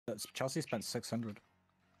Chelsea spent 600.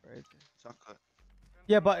 Crazy. Exactly.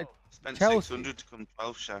 Yeah, but Spent Chelsea, 600 to come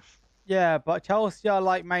 12th, chef. yeah, but Chelsea are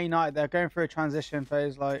like Man United. They're going through a transition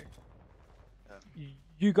phase. Like,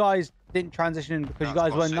 you guys didn't transition because you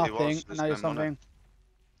guys were nothing, and now you're something.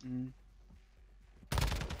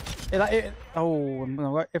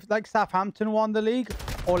 If like Southampton won the league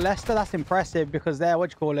or Leicester, that's impressive because they're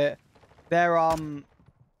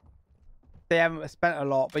they haven't spent a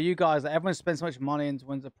lot. But you guys, like, everyone spends so much money into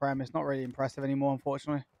wins the Prem. It's not really impressive anymore,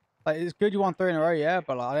 unfortunately. Like, it's good you won 3 in a row, yeah,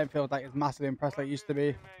 but like, I don't feel like it's massively impressive like it used to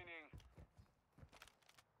be.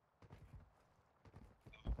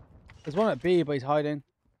 There's one at B, but he's hiding.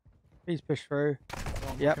 He's pushed through.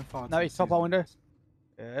 Yep. No, he's top bar window.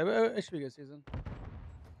 Yeah, it should be a good season. I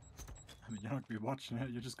mean, you're not going to be watching it.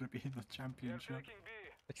 You're just going to be in the championship.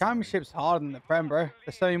 The championship's harder than the Prem, bro.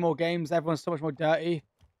 There's so many more games. Everyone's so much more dirty.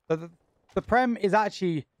 But the Prem is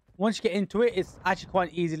actually, once you get into it, it's actually quite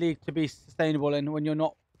an easy league to be sustainable in when you're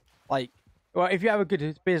not, like, well, if you have a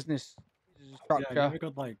good business structure. Yeah, you have a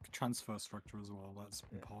good, like, transfer structure as well. That's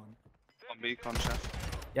important. On Beacon, chef.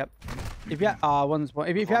 Yep. If you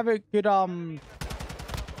if you have a good a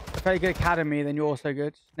very good academy, then you're also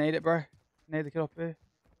good. Nade it, bro. Nade the kill up here.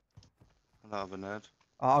 I'll have a nerd.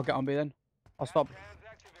 I'll get on B then. I'll stop.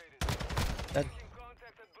 Dead.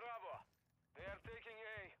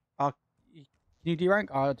 Can you D-rank?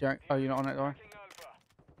 Oh, D-rank. Oh, you're not on it, though.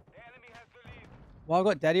 Well, I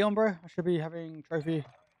got Daddy on, bro. I should be having trophy.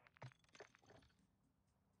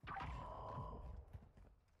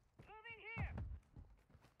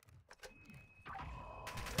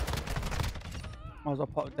 Might as well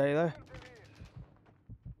pop Daddy, though.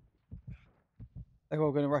 They're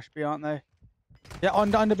all going to rush B, aren't they? Yeah,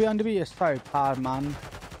 under B. It's so bad, man.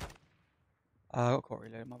 I got caught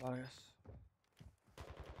reloading, my bad, I guess.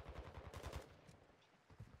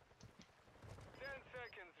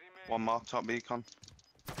 One more top beacon.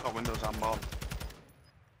 Top windows and bomb.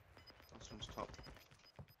 This one's top.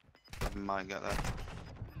 I might get there.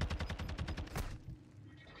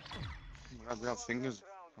 Oh my God, we have fingers.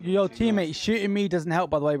 Your teammate shooting me doesn't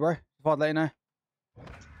help, by the way, bro. I'd let you know.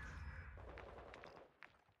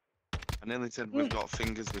 I nearly said we've got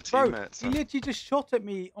fingers with Bro, teammates. he literally just shot at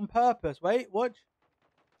me on purpose. Wait, watch.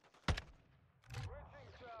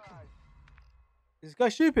 Is this guy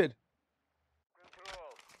stupid?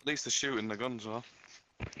 At least they're shooting the guns, though.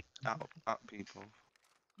 At people.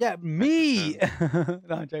 Yeah, me!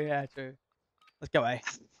 No, yeah, true. Let's go, eh?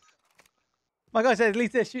 My guy said at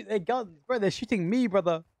least they shoot their guns. Bro, they're shooting me,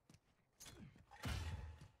 brother.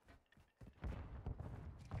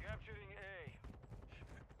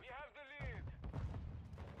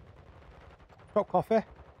 Drop coffee.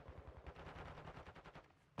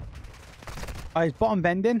 Oh, he's bottom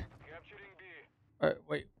bending.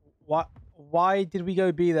 Wait, what? Why did we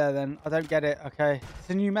go B there then? I don't get it. Okay, it's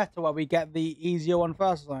a new meta where we get the easier one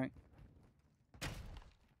first, I think.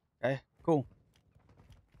 Okay, cool.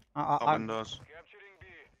 Windows.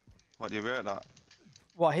 What do you rate that?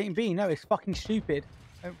 What, hitting B? No, it's fucking stupid.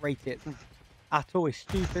 Don't rate it at all. It's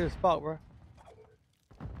stupid as fuck, bro.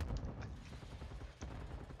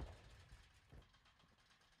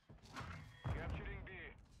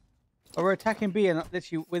 Oh, we're attacking B and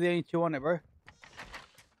literally we're the only 2 on it, bro.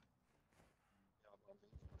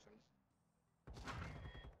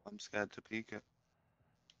 I'm scared to peek it.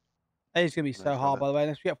 A's gonna be so hard, by the way.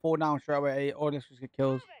 Unless we get 4 down straight away, or unless we get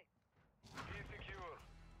kills.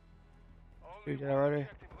 2 dead already.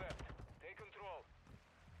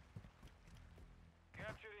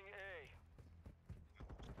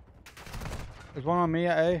 There's one on me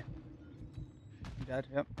at A. I'm dead,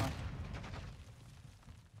 yep. Nice.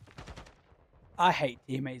 I hate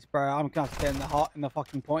teammates, bro. I'm gonna have to stay in the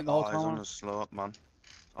fucking point the whole time. He's on the slope, man.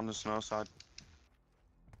 On the snow side.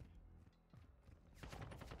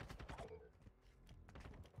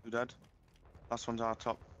 Who dead? Last one's our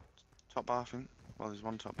top bar, I think. Well, there's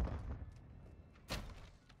one top bar.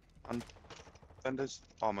 And Vendors.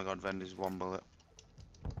 Oh my God, Vendors 1 bullet.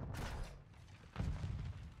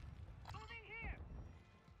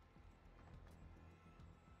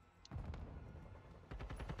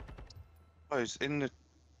 Oh, he's in the...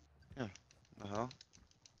 Yeah, what the hell?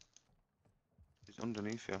 He's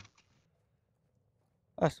underneath you.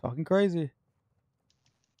 That's fucking crazy.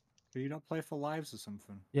 Do you not play for lives or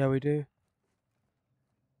something? Yeah, we do.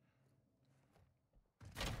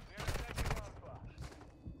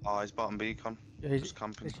 Oh, he's bottom beacon. Yeah, he's just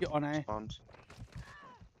camping. Is he on A? Spawns.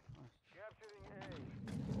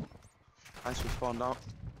 Nice, we spawned out.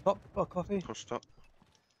 Top coffee. Pushed up.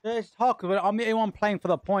 Yeah, it's hard because I'm the only one playing for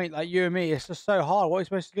the point, like you and me. It's just so hard. What are you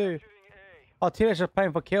supposed to do? Our teammates just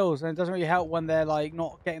playing for kills, and it doesn't really help when they're like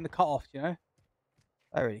not getting the cut-offs, you know?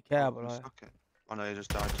 I don't really care, but like... Suck it. Oh no, he just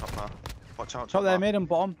died top bar. Watch out, Top there, bar. mid and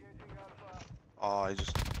bottom. Oh, he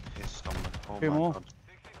just pissed on me. Oh Two my more. god.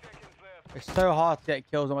 It's so hard to get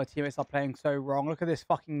kills when my teammates are playing so wrong. Look at this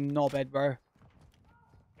fucking knobhead, bro.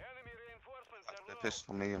 They pissed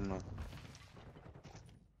on me and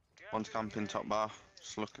one's camping top bar,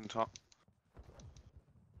 just looking top.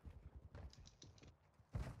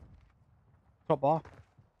 Top bar.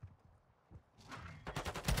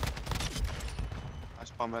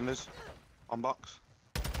 Nice bomb vendors. On box.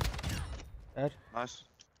 Dead. Nice.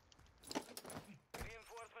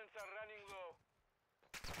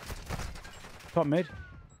 Top mid.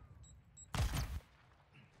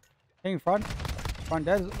 In front. Front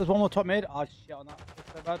dead. There's one more top mid. Oh shit on that.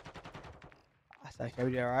 That's so bad. That's okay,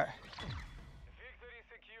 we do alright.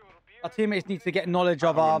 Our teammates need to get knowledge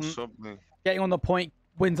of getting on the point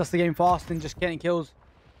wins us the game fast and just getting kills.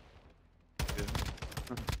 Yeah.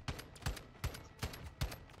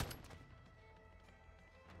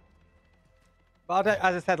 But I don't,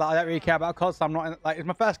 as I said, like, I don't really care about COD, so I'm not in, like, it's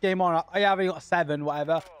my first game on. I haven't got 7,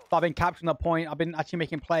 whatever. But I've been capturing the point. I've been actually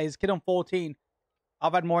making plays. Kid on 14.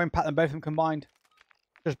 I've had more impact than both of them combined.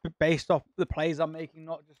 Just based off the plays I'm making,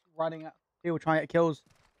 not just running at people trying to get kills.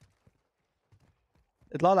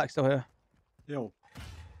 Is Lilac still here? Yo.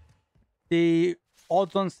 The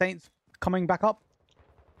odds on Saints coming back up.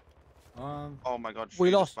 Oh my god,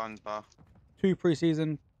 We lost banged bar. 2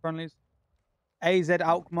 preseason friendlies. AZ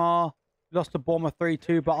Alkmaar lost to Bournemouth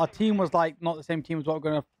 3-2, but our team was like not the same team as what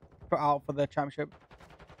we're going to put out for the championship.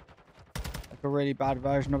 Like a really bad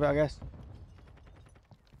version of it, I guess.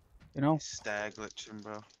 You know? Stair glitching,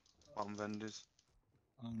 bro. Bottom vendors.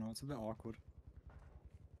 I don't know, it's a bit awkward.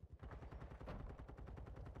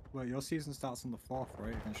 Wait, your season starts on the 4th,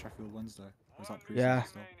 right? Against Sheffield Wednesday. Or is that pre-season Yeah.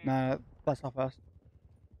 still? No, that's our first.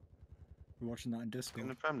 We're watching that in Discord. In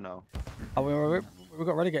the Prem now. Oh, we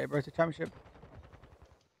got relegated, bro, to championship.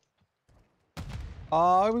 We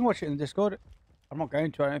can watch it in the Discord. I'm not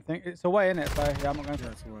going to, I don't think. It's away, isn't it? So, yeah, I'm not going to.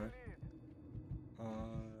 Yeah, it's away.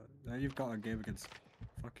 Now you've got a game against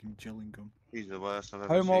fucking Gillingham. He's the worst I've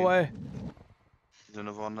ever Home seen. or away? There's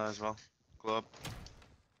another one there as well. Globe.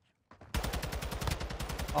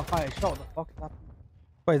 Oh, I shot. What the fuck is happening?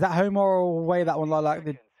 Wait, is that home or away, that one, like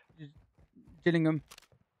the Gillingham?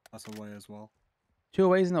 That's away as well. 2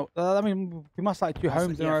 aways, isn't it? I mean, we must like 2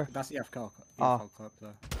 homes in a row. That's the EFL clip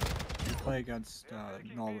there. You play against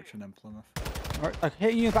Norwich and then Plymouth. Alright, like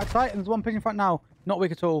hitting you in the backside, and there's one pitch in front now. Not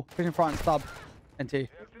weak at all. Pitch in front, stab. NT.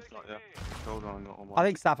 Yeah. Hold on, I got one more. I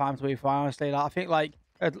think Southampton will be fine, honestly. Like, I think, like,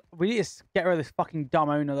 we need to get rid of this fucking dumb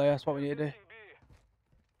owner, though. That's what we need to do.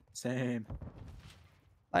 Same.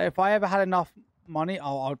 Like, if I ever had enough money,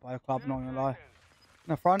 I would buy a club, not gonna lie. In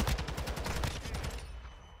the front.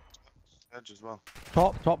 Edge as well.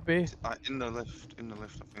 Top B. In the lift, I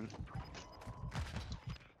think.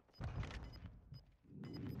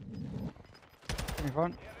 In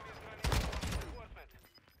front.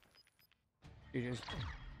 GG's.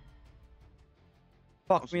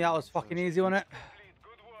 Fuck me, that was fucking easy, wasn't it?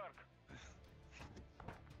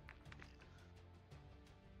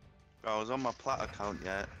 Bro, I was on my plat account,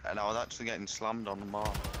 yeah, and I was actually getting slammed on the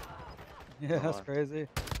mark. Yeah, that's crazy.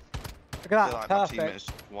 Look at I that, feel like perfect. my teammates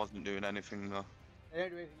wasn't doing anything though. They don't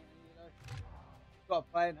do anything, you know. Got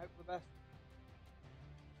to play and hope for the best.